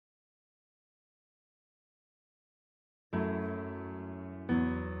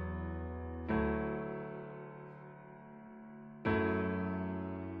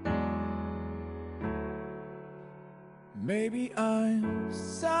Maybe I'm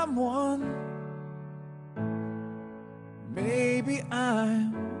someone, maybe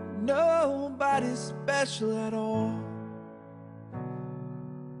I'm nobody special at all,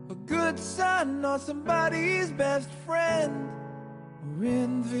 a good son or somebody's best friend, or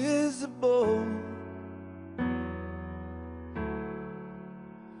invisible.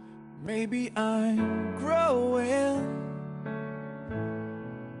 Maybe I'm growing,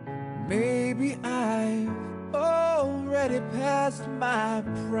 maybe I've already past my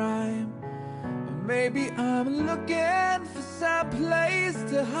prime, or maybe I'm looking for some place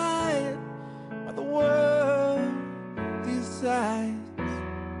to hide while the world decides.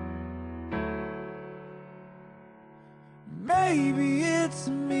 Maybe it's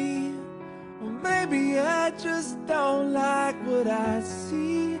me, or maybe I just don't like what I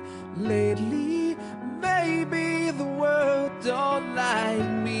see lately. Maybe the world don't like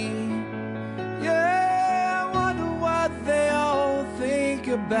me. Yeah, I wonder what they all think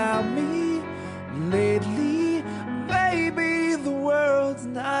about me lately. Maybe the world's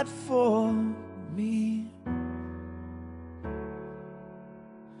not for me.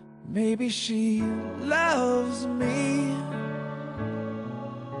 Maybe she loves me.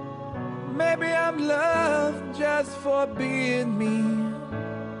 Maybe I'm loved just for being me.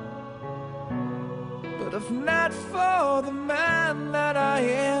 But if not for the man that I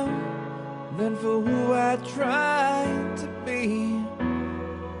am, then for who I tried to be.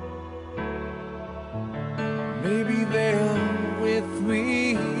 Maybe they're with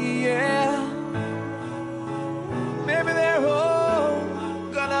me, yeah. Maybe they're all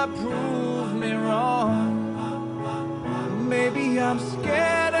gonna prove me wrong. Maybe I'm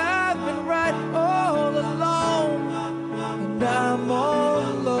scared I've been right all along, and I'm all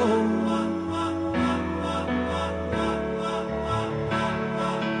alone.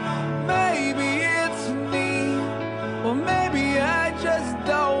 Maybe it's me, or maybe I just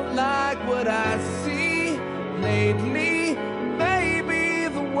don't like what I see lately. Maybe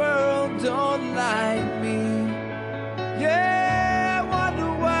the world don't like me. Yeah, I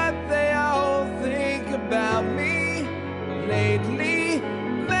wonder what they all think about me lately.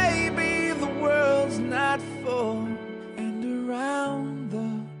 Maybe the world's not for. And around the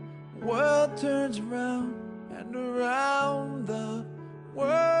world turns round, and around the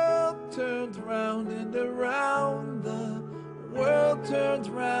world turns round, and around the world turns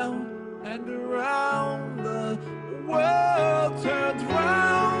round, and around the world turns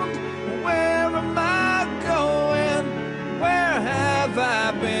round. Where am I going? Where have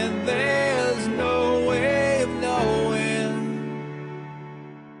I been? There's no way of knowing.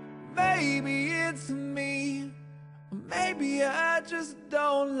 Maybe it's me, maybe I just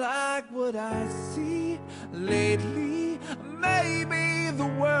don't like what I see lately. Maybe the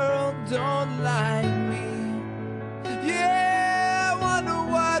world don't like me. Yeah, I wonder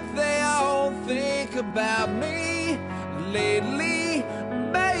what they all think about me lately.